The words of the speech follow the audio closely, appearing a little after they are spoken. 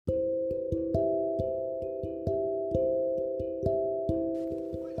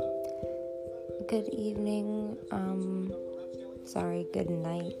Good evening. Good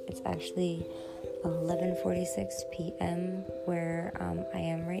night. It's actually 11:46 p.m. where I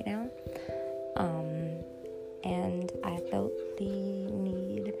am right now. And I felt the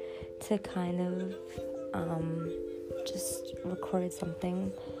need to kind of just record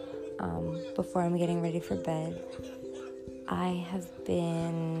something before I'm getting ready for bed. I have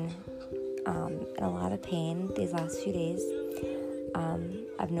been in a lot of pain these last few days.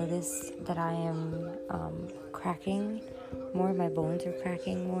 I've noticed that I am cracking more. My bones are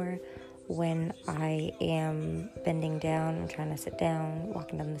cracking more when I am bending down and trying to sit down,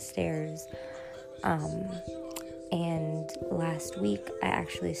 walking down the stairs. And last week I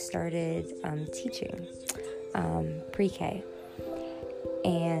actually started teaching pre-K.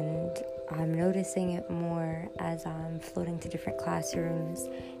 And I'm noticing it more as I'm floating to different classrooms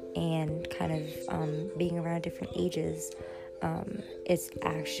and kind of being around different ages. It's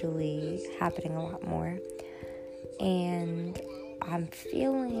actually happening a lot more. And I'm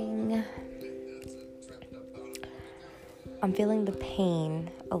feeling the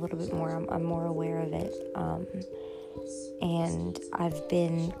pain a little bit more. I'm more aware of it. And I've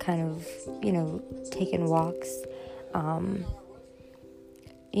been kind of, taking walks.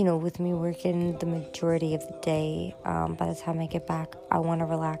 With me working the majority of the day, by the time I get back, I want to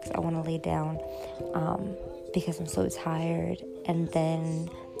relax. I want to lay down because I'm so tired. And then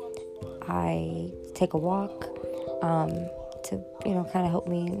I take a walk to, kind of help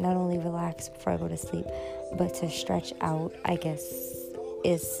me not only relax before I go to sleep, but to stretch out, I guess.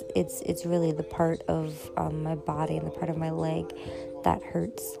 It's really the part of my body and the part of my leg that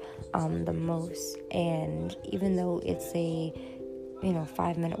hurts the most. And even though it's a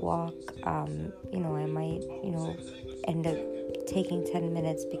 5-minute walk, I might end up taking 10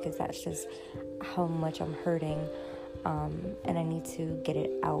 minutes because that's just how much I'm hurting, and I need to get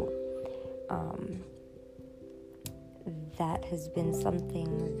it out. That has been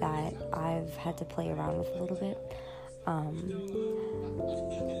something that I've had to play around with a little bit.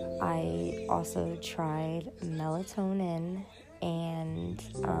 I also tried melatonin, and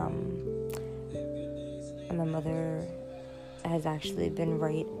my mother has actually been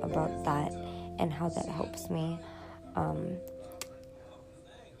right about that and how that helps me.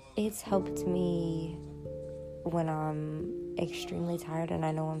 It's helped me when I'm extremely tired and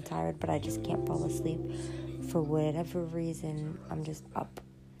I know I'm tired, but I just can't fall asleep. For whatever reason, I'm just up.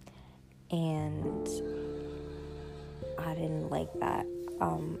 And I didn't like that.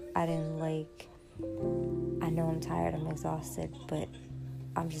 I know I'm tired, I'm exhausted, but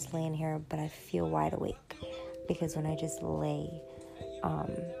I'm just laying here, but I feel wide awake. Because when I just lay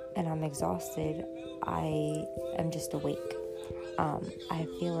and I'm exhausted, I am just awake. I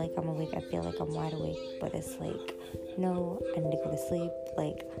feel like I'm awake. I feel like I'm wide awake. But it's like, no, I need to go to sleep.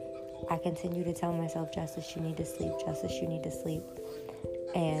 Like, I continue to tell myself, Justice, you need to sleep. Justice, you need to sleep.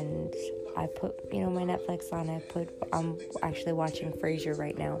 And I put, my Netflix on. I'm actually watching Frasier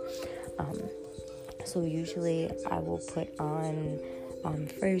right now. So usually I will put on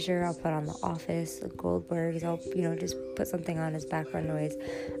Frasier, I'll put on The Office, The Goldbergs, I'll, just put something on as background noise.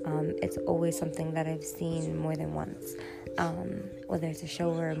 It's always something that I've seen more than once, whether it's a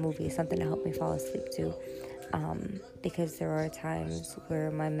show or a movie, something to help me fall asleep to, because there are times where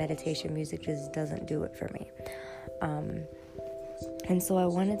my meditation music just doesn't do it for me. And so I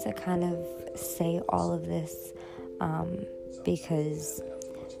wanted to kind of say all of this, because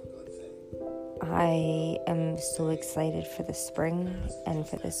I am so excited for the spring and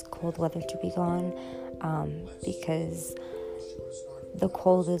for this cold weather to be gone, because the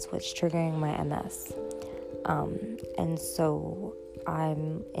cold is what's triggering my MS. And so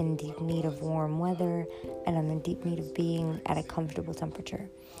I'm in deep need of warm weather, and I'm in deep need of being at a comfortable temperature.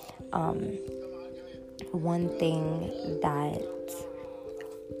 One thing that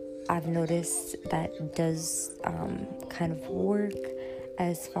I've noticed that does kind of work,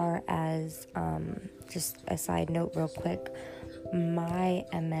 as far as just a side note real quick, my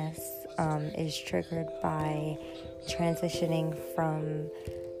MS is triggered by transitioning from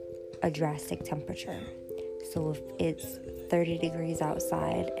a drastic temperature. So if it's 30 degrees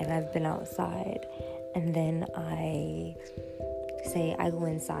outside and I've been outside, and then I go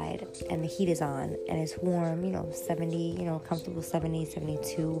inside and the heat is on and it's warm, 70, comfortable 70,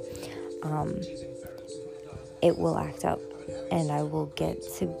 72, it will act up. And I will get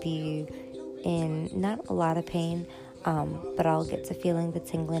to be in not a lot of pain, but I'll get to feeling the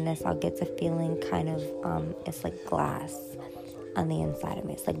tingliness. I'll get to feeling kind of, it's like glass on the inside of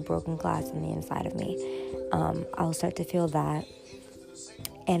me. It's like broken glass on the inside of me. I'll start to feel that.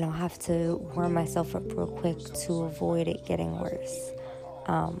 And I'll have to warm myself up real quick to avoid it getting worse.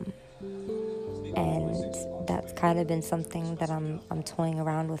 and that's kind of been something that I'm toying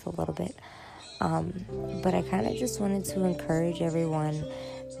around with a little bit. But I kind of just wanted to encourage everyone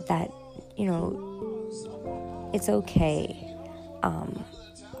that, it's okay.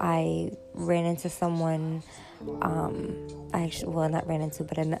 I ran into someone, not ran into,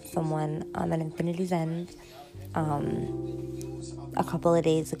 but I met someone at Infinity's End a couple of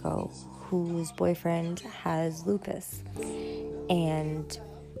days ago whose boyfriend has lupus. And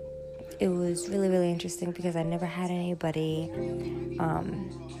it was really, really interesting because I never had anybody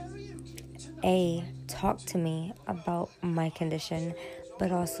talk to me about my condition,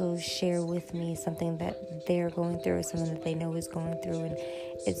 but also share with me something that they're going through or someone that they know is going through. And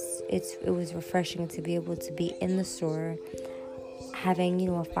it was refreshing to be able to be in the store having,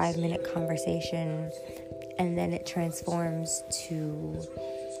 a 5-minute conversation, and then it transforms to,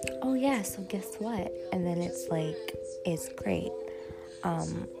 oh yeah, so guess what? And then it's like, it's great.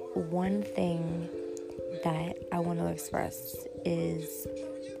 One thing that I want to express is,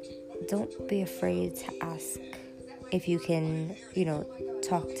 don't be afraid to ask if you can,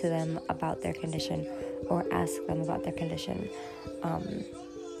 talk to them about their condition or ask them about their condition.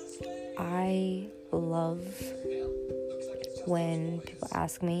 I love when people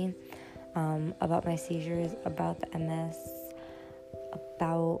ask me about my seizures, about the MS,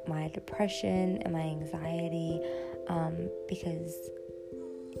 about my depression and my anxiety, because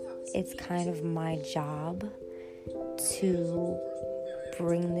it's kind of my job to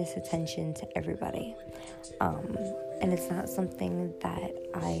bring this attention to everybody. And it's not something that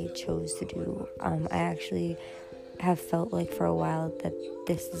I chose to do. I actually have felt like for a while that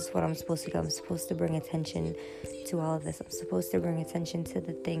this is what I'm supposed to do. I'm supposed to bring attention to all of this. I'm supposed to bring attention to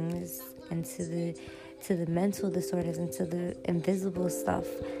the things and to the mental disorders and to the invisible stuff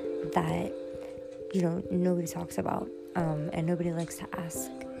that, nobody talks about. And nobody likes to ask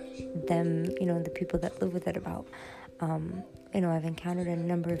them, the people that live with it about. I've encountered a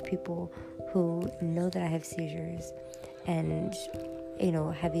number of people who know that I have seizures and,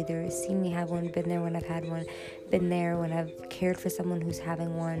 have either seen me have one, been there when I've had one, been there when I've cared for someone who's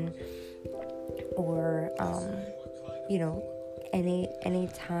having one, or, any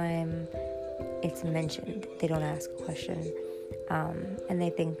time it's mentioned, they don't ask a question, and they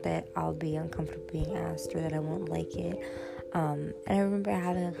think that I'll be uncomfortable being asked or that I won't like it. And I remember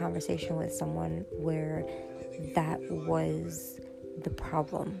having a conversation with someone where that was the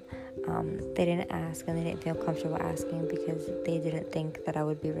problem. They didn't ask and they didn't feel comfortable asking because they didn't think that I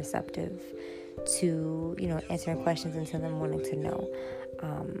would be receptive to, answering questions and to them wanting to know.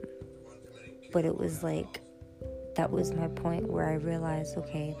 But it was like, that was my point where I realized,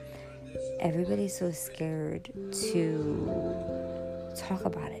 okay, everybody's so scared to talk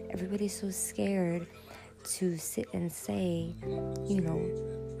about it. Everybody's so scared to sit and say,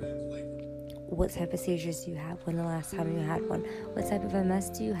 what type of seizures do you have? When the last time you had one? What type of MS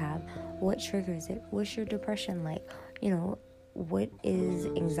do you have? What triggers it? What's your depression like? What is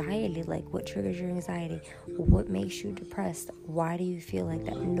anxiety like? What triggers your anxiety? What makes you depressed? Why do you feel like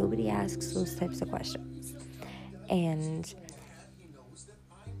that? Nobody asks those types of questions. And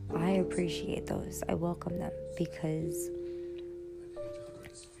I appreciate those. I welcome them, because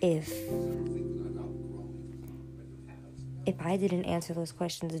if I didn't answer those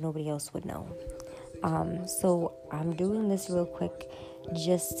questions, nobody else would know. So I'm doing this real quick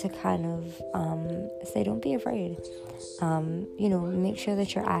just to kind of say, don't be afraid. Make sure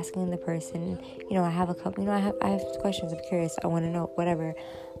that you're asking the person. I have a couple. I have questions. I'm curious. I want to know whatever.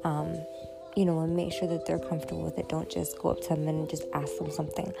 And make sure that they're comfortable with it. Don't just go up to them and just ask them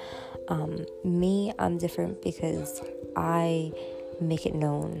something. Me, I'm different because I make it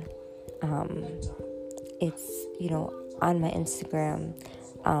known. It's on my Instagram.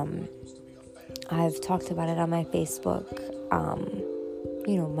 I've talked about it on my Facebook,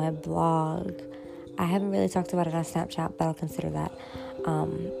 my blog. I haven't really talked about it on Snapchat, but I'll consider that.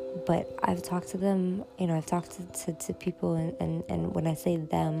 But I've talked to them, I've talked to people, and when I say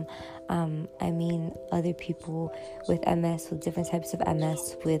them, I mean other people with MS, with different types of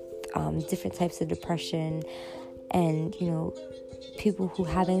MS, with different types of depression, and, people who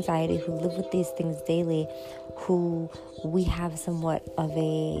have anxiety, who live with these things daily, who we have somewhat of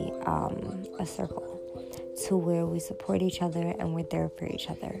a circle to where we support each other and we're there for each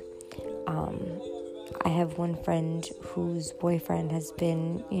other. I have one friend whose boyfriend has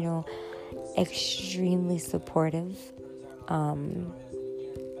been, extremely supportive.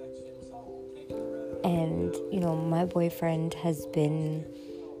 And, my boyfriend has been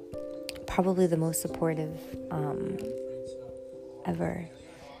probably the most supportive ever.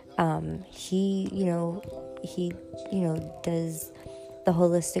 He does the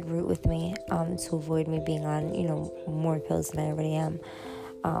holistic route with me, to avoid me being on, more pills than I already am.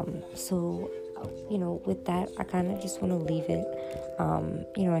 So, with that, I kind of just want to leave it,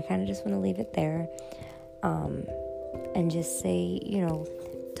 I kind of just want to leave it there, and just say,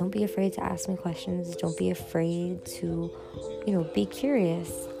 don't be afraid to ask me questions. Don't be afraid to, be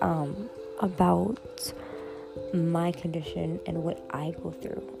curious, about my condition and what I go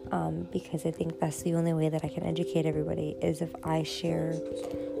through, because I think that's the only way that I can educate everybody, is if I share,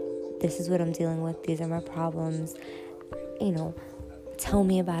 this is what I'm dealing with, these are my problems, tell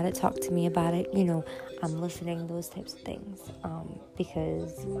me about it, talk to me about it, I'm listening, those types of things,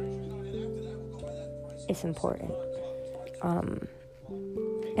 because it's important,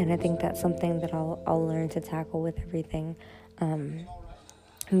 and I think that's something that I'll learn to tackle with everything.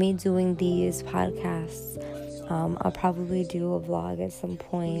 Me doing these podcasts, I'll probably do a vlog at some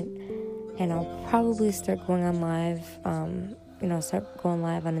point, and I'll probably start going on live, start going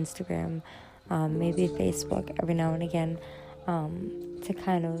live on Instagram, maybe Facebook every now and again, to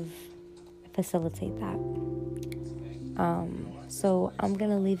kind of facilitate that. So I'm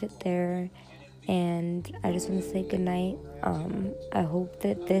gonna leave it there, and I just want to say good night. I hope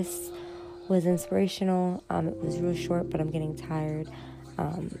that this was inspirational. It was real short, but I'm getting tired.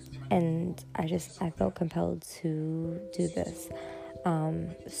 And I felt compelled to do this.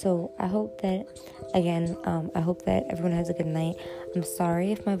 So I hope that, again, I hope that everyone has a good night. I'm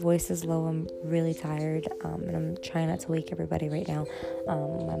sorry if my voice is low. I'm really tired, and I'm trying not to wake everybody right now.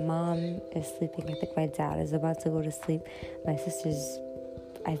 My mom is sleeping. I think my dad is about to go to sleep. My sister's,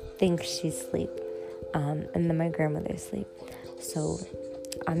 I think she's asleep, and then my grandmother's asleep. So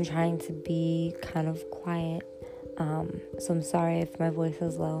I'm trying to be kind of quiet. So I'm sorry if my voice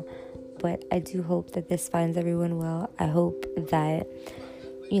is low, but I do hope that this finds everyone well. I hope that,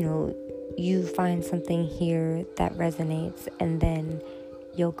 you find something here that resonates, and then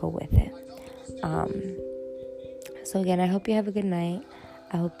you'll go with it. So again, I hope you have a good night.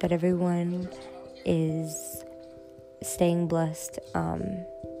 I hope that everyone is staying blessed,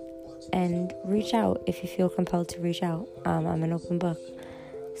 and reach out if you feel compelled to reach out. I'm an open book.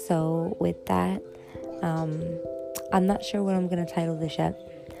 So with that, I'm not sure what I'm going to title this yet,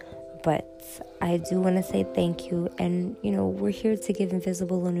 but I do want to say thank you. And, we're here to give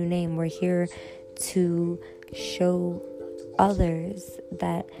Invisible a new name. We're here to show others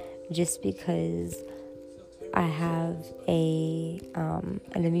that just because I have an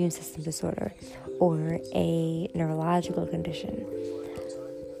immune system disorder, or a neurological condition,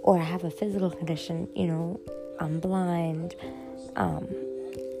 or I have a physical condition, I'm blind,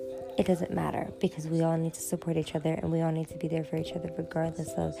 it doesn't matter, because we all need to support each other, and we all need to be there for each other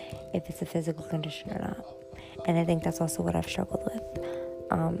regardless of if it's a physical condition or not. And I think that's also what I've struggled with.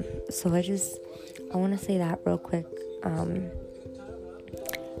 So I want to say that real quick.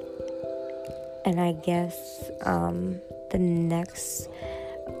 And I guess the next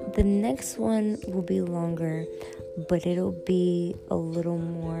one will be longer, but it'll be a little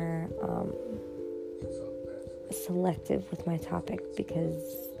more selective with my topic, because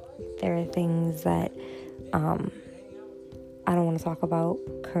there are things that I don't want to talk about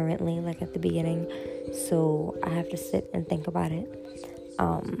currently, like at the beginning, so I have to sit and think about it.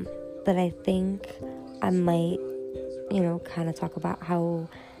 But I think I might, kind of talk about how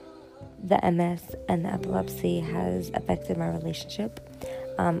the MS and the epilepsy has affected my relationship.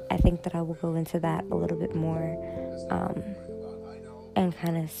 I think that I will go into that a little bit more, and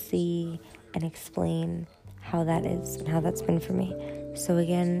kind of see and explain how that is and how that's been for me. So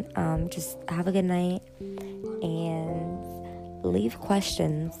again, just have a good night, and leave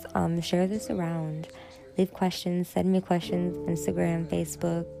questions. Share this around. Leave questions. Send me questions. Instagram,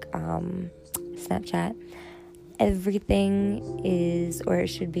 Facebook, Snapchat. Everything is, or it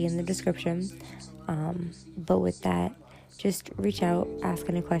should be, in the description. But with that, just reach out, ask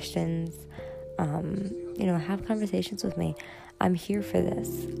any questions, have conversations with me. I'm here for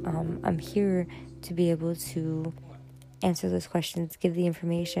this. I'm here to be able to answer those questions, give the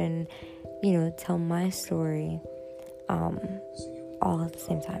information, tell my story, all at the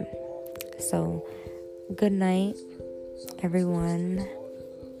same time. So, good night, everyone.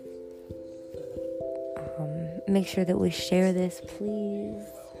 Make sure that we share this, please,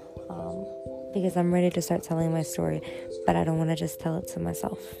 because I'm ready to start telling my story, but I don't want to just tell it to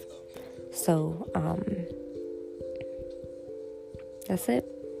myself. So, that's it.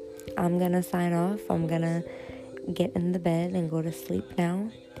 I'm gonna sign off. I'm gonna get in the bed and go to sleep now.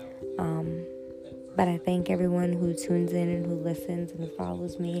 But I thank everyone who tunes in and who listens and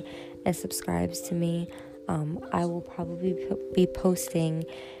follows me and subscribes to me. I will probably be posting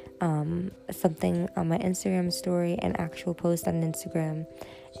something on my Instagram story, an actual post on Instagram,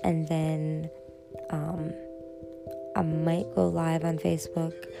 and then I might go live on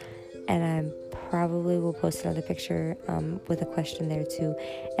Facebook, and I probably will post another picture with a question there too,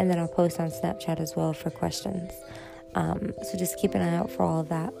 and then I'll post on Snapchat as well for questions. So just keep an eye out for all of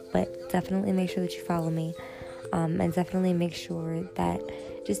that, but definitely make sure that you follow me, and definitely make sure that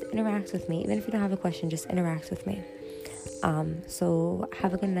just interact with me. Even if you don't have a question, just interact with me. So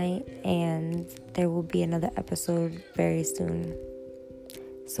have a good night, and there will be another episode very soon.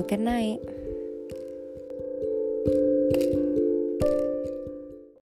 So good night.